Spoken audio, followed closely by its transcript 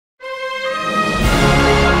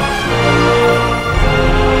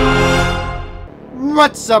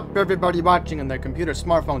What's up, everybody watching on their computer,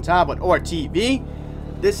 smartphone, tablet, or TV?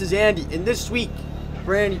 This is Andy, and this week,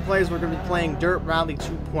 for Andy Plays, we're going to be playing Dirt Rally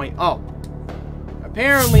 2.0.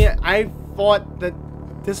 Apparently, I thought that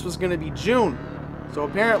this was going to be June, so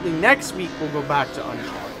apparently next week we'll go back to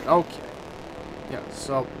Uncharted. Okay. Yeah,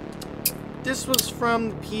 so, this was from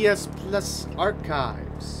the PS Plus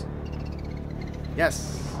archives.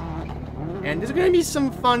 Yes. And there's going to be some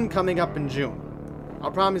fun coming up in June. I'll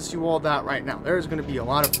promise you all that right now. There's going to be a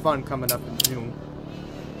lot of fun coming up in June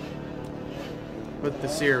with the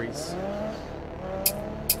series.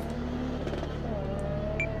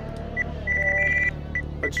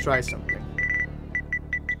 Let's try something.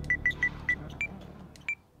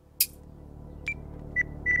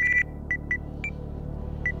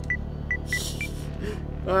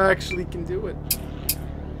 I actually can do it.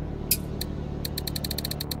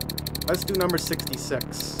 Let's do number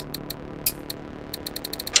 66.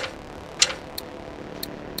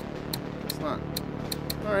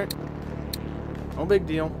 Alright. No big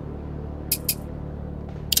deal.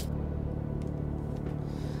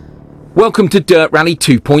 Welcome to Dirt Rally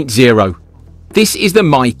 2.0. This is the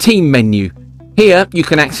My Team menu. Here you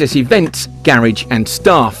can access events, garage and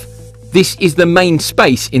staff. This is the main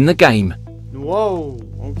space in the game. Whoa,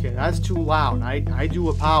 okay, that's too loud. I do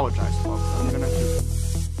apologize, folks. I'm gonna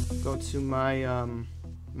have to go to my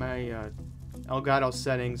Elgato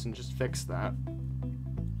settings and just fix that.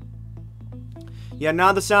 Yeah,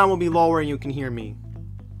 now the sound will be lower and you can hear me.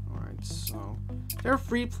 Alright, so... Is there a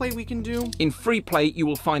free play we can do? In free play, you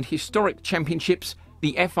will find historic championships,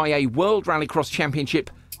 the FIA World Rallycross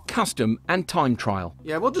Championship, custom and time trial.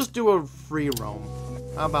 Yeah, we'll just do a free roam.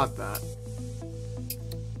 How about that?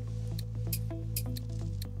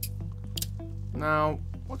 Now,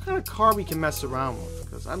 what kind of car we can mess around with?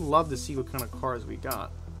 Because I'd love to see what kind of cars we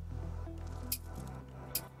got.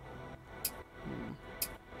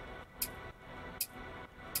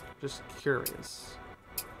 Just curious.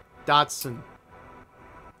 Datsun.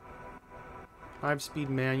 5-speed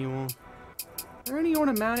manual. Are there any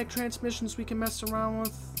automatic transmissions we can mess around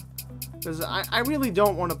with? Because I really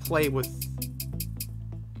don't want to play with,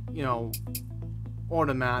 you know,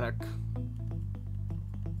 automatic.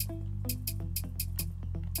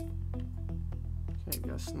 Okay,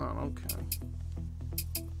 guess not. Okay.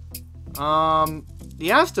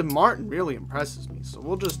 The Aston Martin really impresses me, so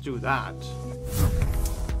we'll just do that.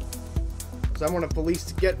 I want to police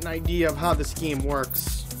to get an idea of how this game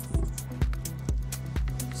works.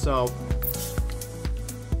 So,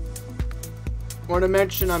 I want to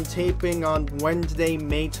mention I'm taping on Wednesday,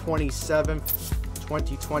 May 27th,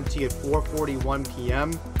 2020 at 4:41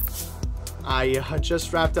 p.m. I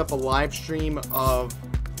just wrapped up a live stream of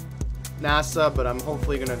NASA, but I'm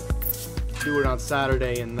hopefully going to do it on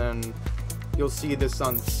Saturday, and then you'll see this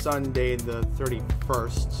on Sunday, the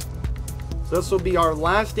 31st. So this will be our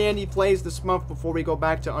last Andy Plays this month before we go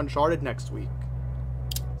back to Uncharted next week.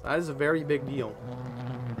 That is a very big deal.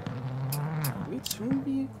 Can we tune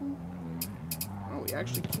vehicle? Oh, we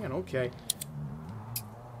actually can. Okay.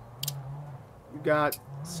 We got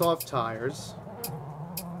soft tires.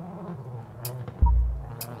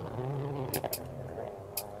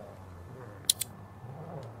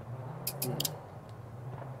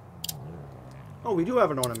 Oh, we do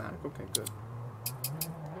have an automatic. Okay, good.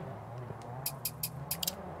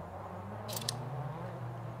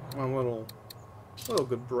 One little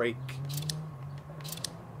good break.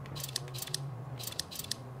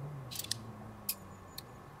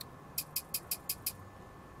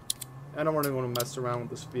 I don't want to mess around with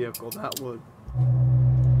this vehicle. That would.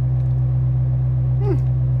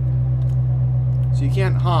 So you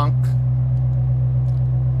can't honk.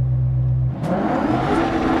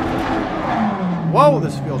 Whoa,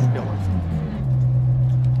 this feels realistic.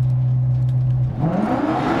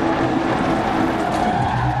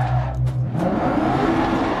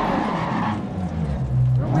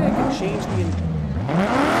 Change the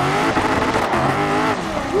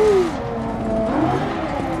Woo.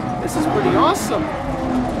 This is pretty awesome.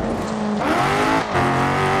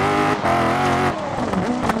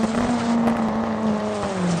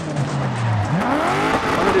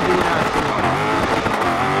 I'm gonna do that.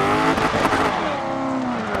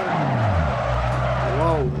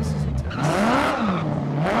 Whoa, this is intense.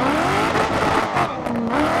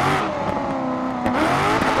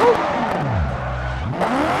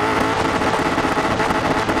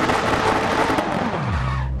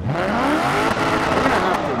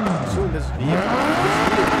 This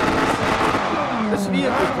vehicle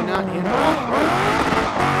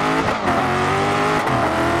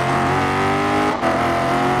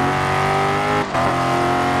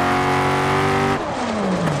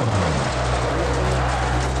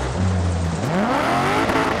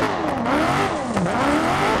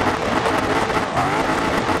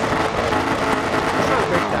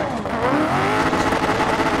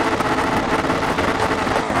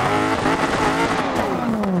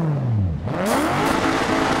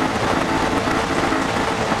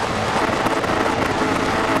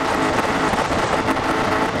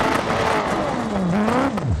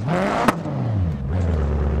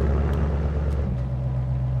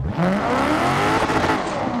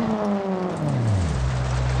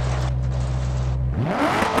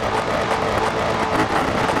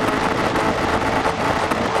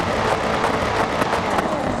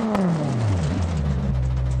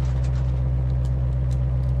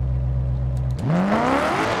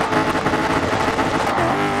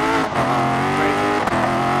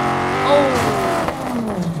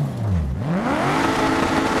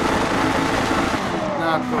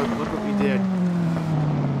good. Look what we did.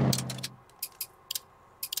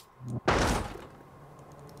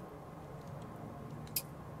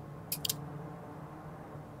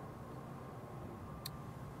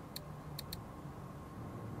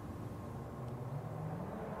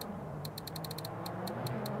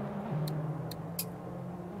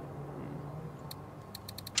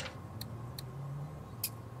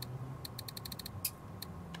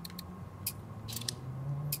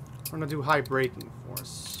 I'm gonna do high braking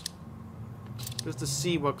force. Just to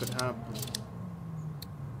see what could happen.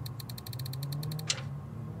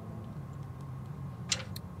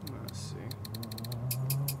 Let's see.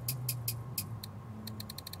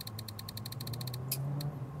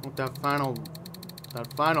 Want that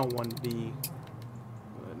final one to be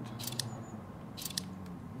good.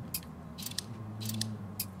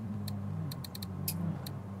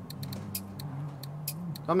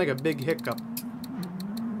 I'll make a big hiccup.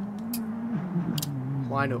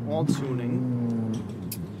 Apply to all tuning,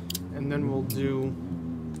 and then we'll do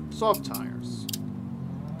soft tires.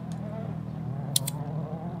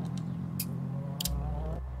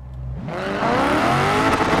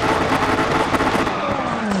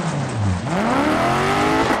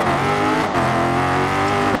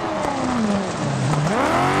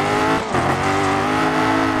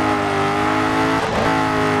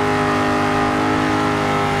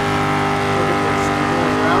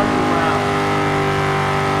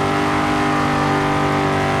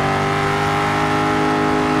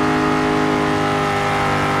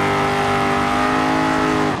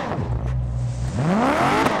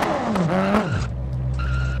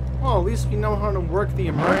 We know how to work the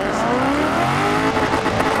emergency.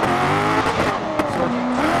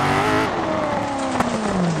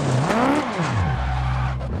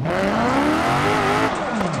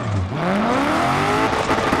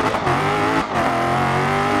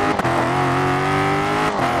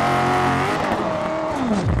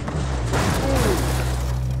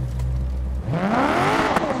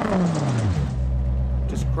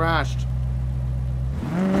 Just crashed.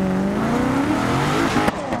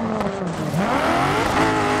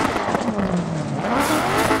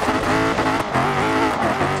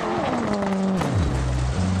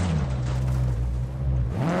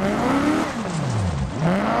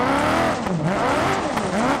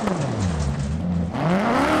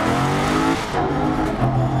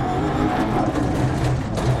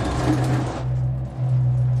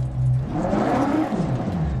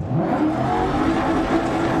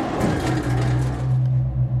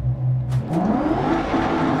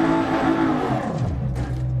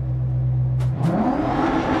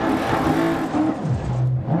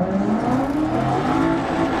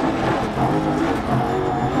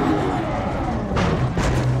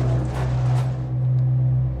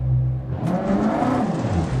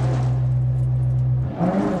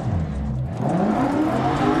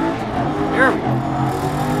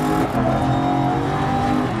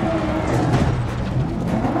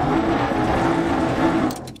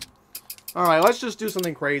 Alright, let's just do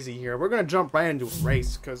something crazy here. We're going to jump right into a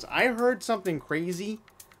race, because I heard something crazy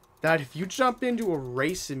that if you jump into a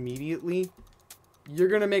race immediately, you're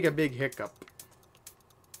going to make a big hiccup.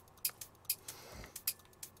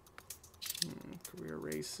 Career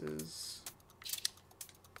races.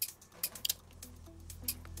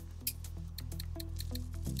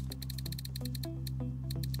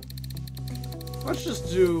 Let's just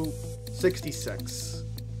do 66.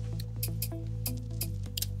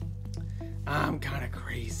 I'm kind of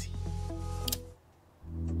crazy.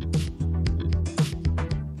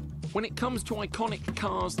 When it comes to iconic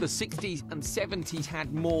cars, the 60s and 70s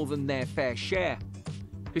had more than their fair share.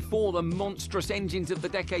 Before the monstrous engines of the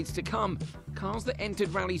decades to come, cars that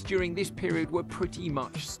entered rallies during this period were pretty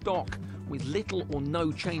much stock, with little or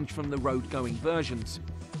no change from the road-going versions.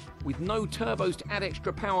 With no turbos to add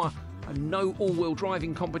extra power and no all-wheel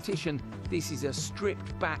driving competition, this is a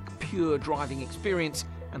stripped-back, pure driving experience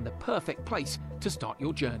and the perfect place to start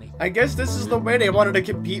your journey. I guess this is the way they wanted to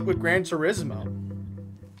compete with Gran Turismo.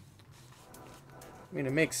 I mean,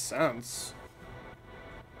 it makes sense.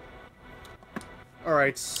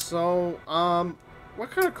 Alright, so,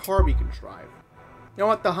 what kind of car we can drive? You know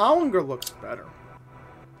what, the Hollander looks better.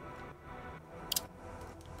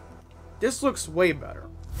 This looks way better.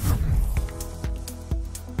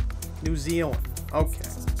 New Zealand, okay.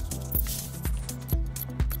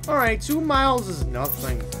 Alright, 2 miles is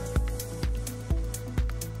nothing.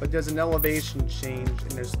 But there's an elevation change,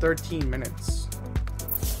 and there's 13 minutes.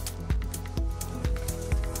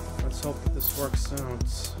 Let's hope that this works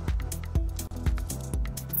out.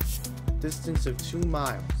 Distance of 2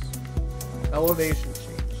 miles. Elevation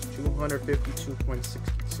change,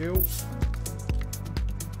 252.62.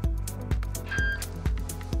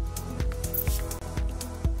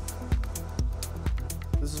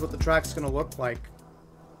 is what the track's gonna look like.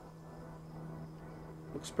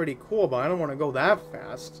 Looks pretty cool, but I don't want to go that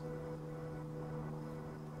fast.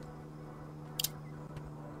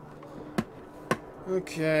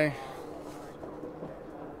 Okay.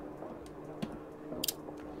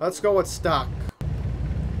 Let's go with stock.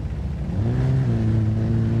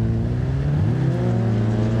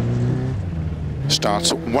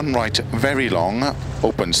 Starts one right, very long,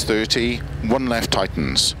 opens 30, one left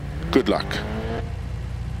tightens. Good luck.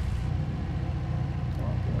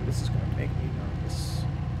 Oh boy, this is gonna make me nervous.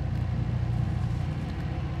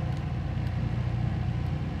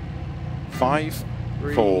 Five,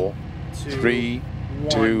 four, three,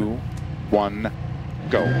 two, one,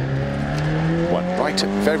 go. One right,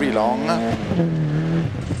 very long.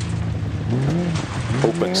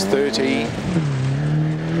 Opens 30.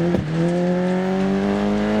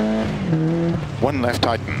 One left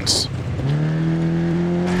tightens.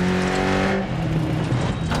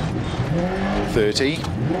 30.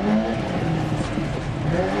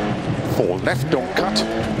 Four left, don't cut.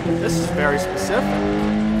 This is very specific.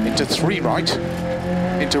 Into three right.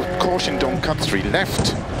 Into caution, don't cut, three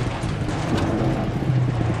left.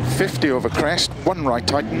 50 over crest, one right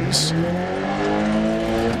tightens.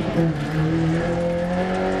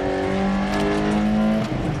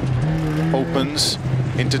 Opens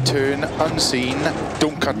into turn unseen,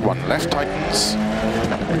 don't cut, one left tightens.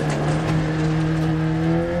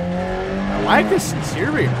 I like this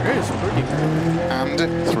interior, it is pretty cool.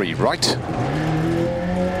 And three right.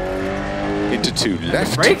 Into two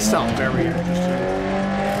left. The brakes sound very interesting.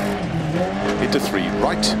 Into three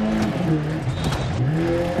right.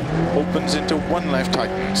 Opens into one left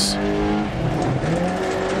tightens.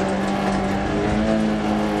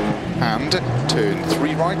 And turn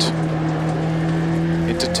three right.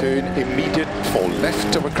 Into turn immediate for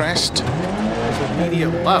left of a crest.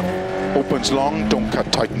 Immediate left. Opens long, don't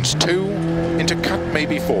cut, tightens two. Into cut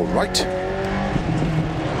maybe four right.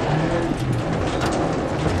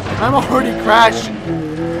 I'm already crashing.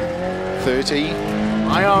 30.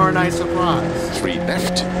 Why aren't I surprised? Three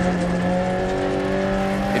left.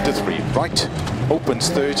 Into three right. Opens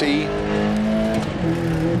 30.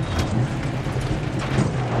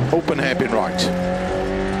 Open hairpin right.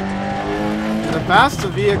 The fastest the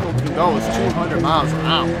vehicle can go is 200 miles an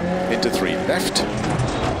hour. Into three left.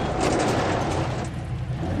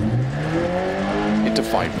 Into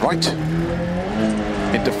five right.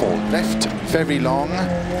 Into four left. Very long.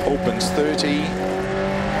 Opens 30.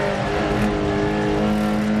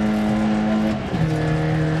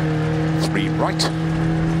 Three right.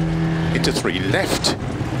 Into three left.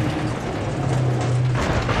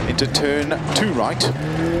 Into turn two right.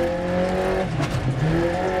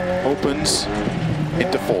 Opens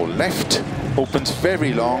into four left. Opens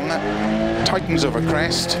very long. Tightens over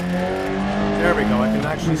crest. There we go. I can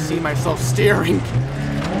actually see myself steering.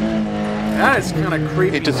 That is kind of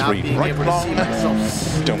creepy. Into not three being right able to see long. myself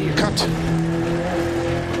steer. Don't cut.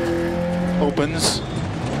 Opens.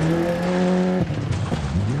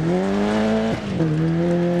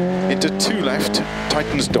 Into two left.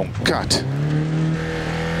 Tightens, don't cut.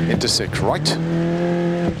 Into six right.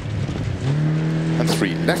 And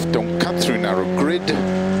three left, don't cut through narrow grid.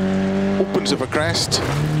 Opens over crest.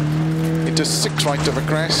 Into six right over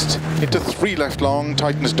crest. Into three left long,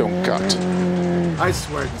 tightens, don't cut. I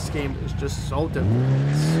swear this game is just so difficult.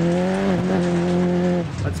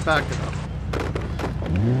 Let's back it up.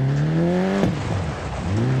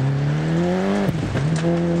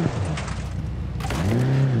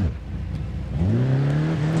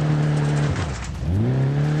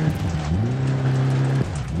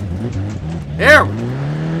 There we go.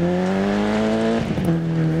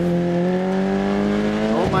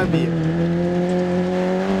 Oh, my vehicle.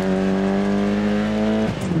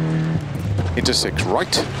 Into six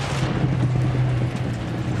right.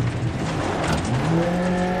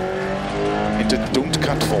 Into don't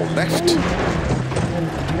cut four left.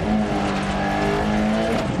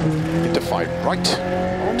 Into five right.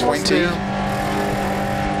 Almost 20. there.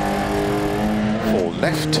 Four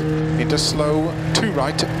left. Into slow. Two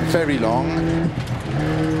right. Very long.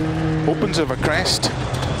 Opens over crest.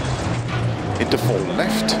 Into four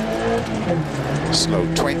left. Slow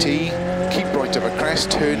 20. Keep right over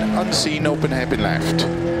crest. Turn unseen. Open hairpin left.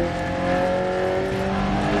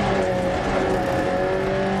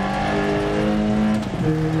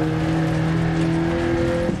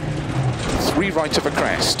 Three right over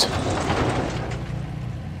crest.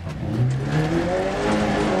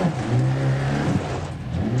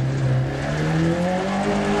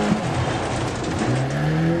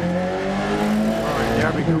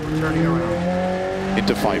 There we go, we're turning around.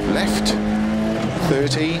 Into five left,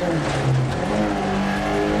 30,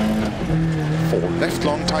 4 left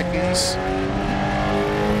long tightens,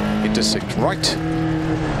 into 6 right,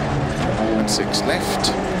 and 6 left,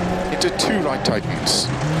 into 2 right tightens,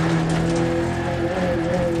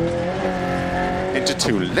 into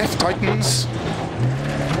 2 left tightens. Is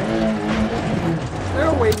there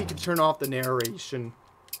a way we can turn off the narration?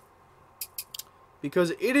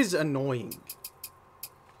 Because it is annoying.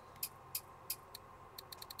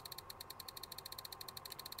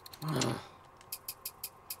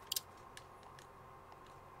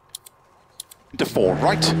 Into 4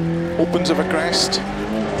 right, opens of a crest,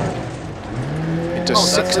 into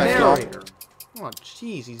 6 that's the left long. narrator. Oh,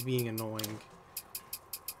 jeez, he's being annoying.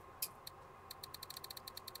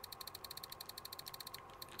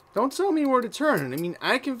 Don't tell me where to turn. I mean,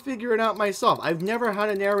 I can figure it out myself. I've never had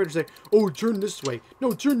a narrator say, oh, turn this way.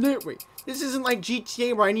 No, turn that way. This isn't like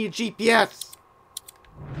GTA where I need a GPS.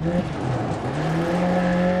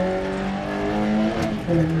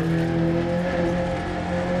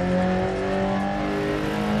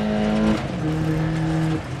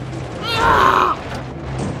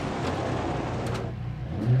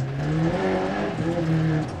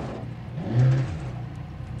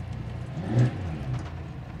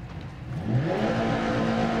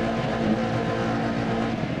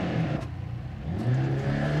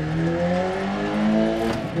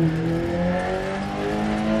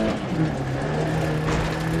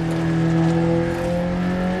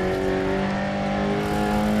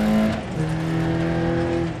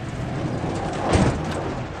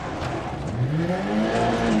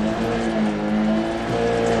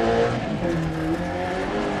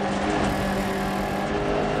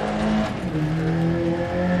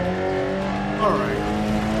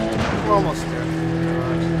 We're almost there.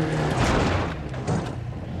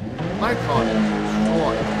 My car is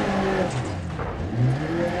destroyed.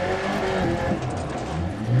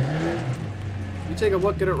 You take a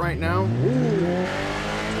look at it right now. Ooh.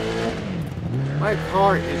 My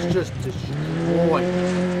car is just destroyed.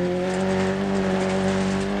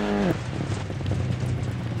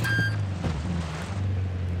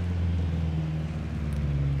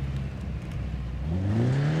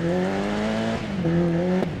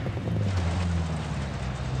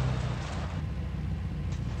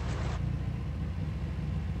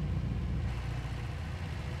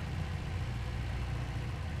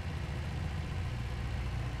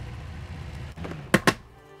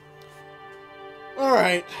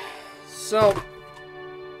 Alright, so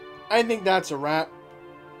I think that's a wrap.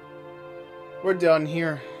 We're done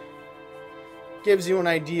here. Gives you an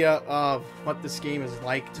idea of what this game is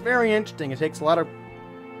like. It's very interesting. It takes a lot of,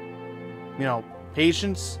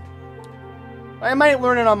 patience. I might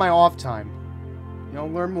learn it on my off time.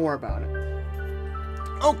 Learn more about it.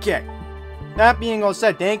 Okay. That being all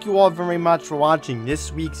said, thank you all very much for watching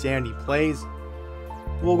this week's Andy Plays.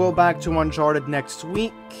 We'll go back to Uncharted next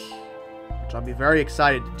week, which I'll be very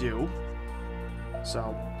excited to do.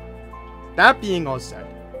 So, that being all said,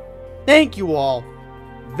 thank you all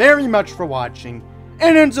very much for watching,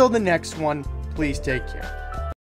 and until the next one, please take care.